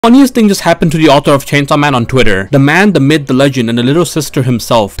Funniest thing just happened to the author of Chainsaw Man on Twitter. The man, the myth, the legend, and the little sister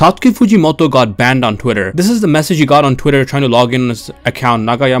himself. Tatsuki Fujimoto got banned on Twitter. This is the message he got on Twitter trying to log in his account,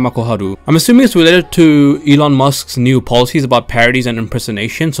 Nagayama Koharu. I'm assuming it's related to Elon Musk's new policies about parodies and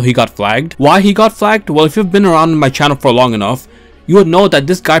impersonation, so he got flagged. Why he got flagged? Well, if you've been around my channel for long enough, you would know that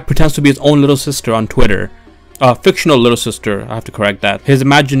this guy pretends to be his own little sister on Twitter. Fictional little sister, I have to correct that. His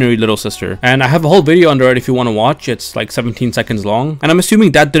imaginary little sister. And I have a whole video under it if you want to watch. It's like 17 seconds long. And I'm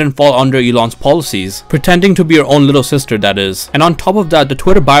assuming that didn't fall under Elon's policies. Pretending to be your own little sister, that is. And on top of that, the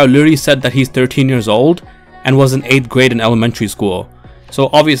Twitter bio literally said that he's 13 years old and was in 8th grade in elementary school. So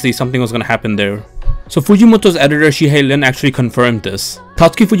obviously something was going to happen there. So Fujimoto's editor Shihei Lin actually confirmed this.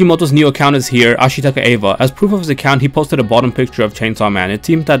 Tatsuki Fujimoto's new account is here, Ashitaka Eva. As proof of his account, he posted a bottom picture of Chainsaw Man. It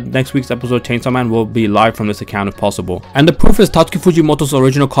seems that next week's episode Chainsaw Man will be live from this account if possible. And the proof is Tatsuki Fujimoto's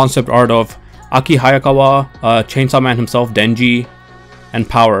original concept art of Aki Hayakawa, Chainsaw Man himself, Denji, and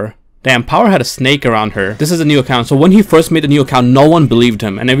Power. Damn, Power had a snake around her. This is a new account. So when he first made the new account, no one believed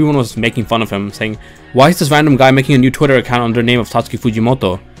him and everyone was making fun of him, saying, why is this random guy making a new Twitter account under the name of Tatsuki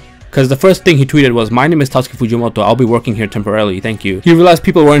Fujimoto? Because the first thing he tweeted was, my name is Tatsuki Fujimoto, I'll be working here temporarily, thank you. He realized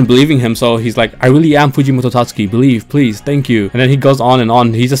people weren't believing him, so he's like, I really am Fujimoto Tatsuki, believe, please, thank you. And then he goes on and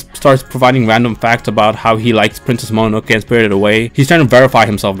on. He just starts providing random facts about how he likes Princess Mononoke and Spirited Away. He's trying to verify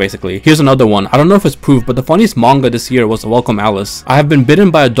himself, basically. Here's another one. I don't know if it's proof, but the funniest manga this year was Welcome Alice. I have been bitten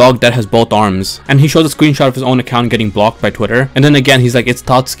by a dog that has both arms. And he shows a screenshot of his own account getting blocked by Twitter. And then again, he's like, it's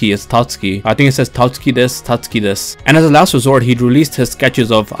Tatsuki, it's Tatsuki. I think it says Tatsuki this, Tatsuki this. And as a last resort, he'd released his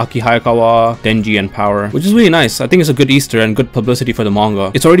sketches of Aki Hayakawa, Denji, and Power, which is really nice. I think it's a good Easter and good publicity for the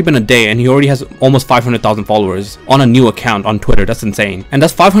manga. It's already been a day and he already has almost 500,000 followers on a new account on Twitter. That's insane. And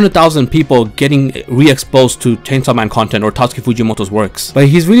that's 500,000 people getting re-exposed to Chainsaw Man content or Tatsuki Fujimoto's works. But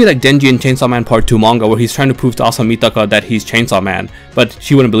he's really like Denji in Chainsaw Man Part 2 manga, where he's trying to prove to Asamitaka that he's Chainsaw Man, but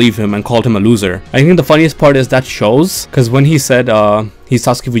she wouldn't believe him and called him a loser. I think the funniest part is that shows, because when he said he's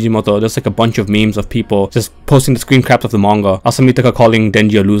Tatsuki Fujimoto, there's like a bunch of memes of people just posting the screen caps of the manga. Asamitaka calling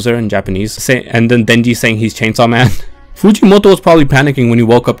Denji a loser in Japanese, and then Denji saying he's Chainsaw Man. Fujimoto was probably panicking when he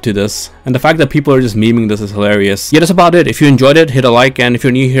woke up to this, and the fact that people are just memeing this is hilarious. Yeah, that's about it. If you enjoyed it, hit a like, and if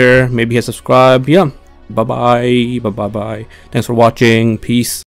you're new here, maybe hit subscribe. Yeah, bye bye. Thanks for watching. Peace.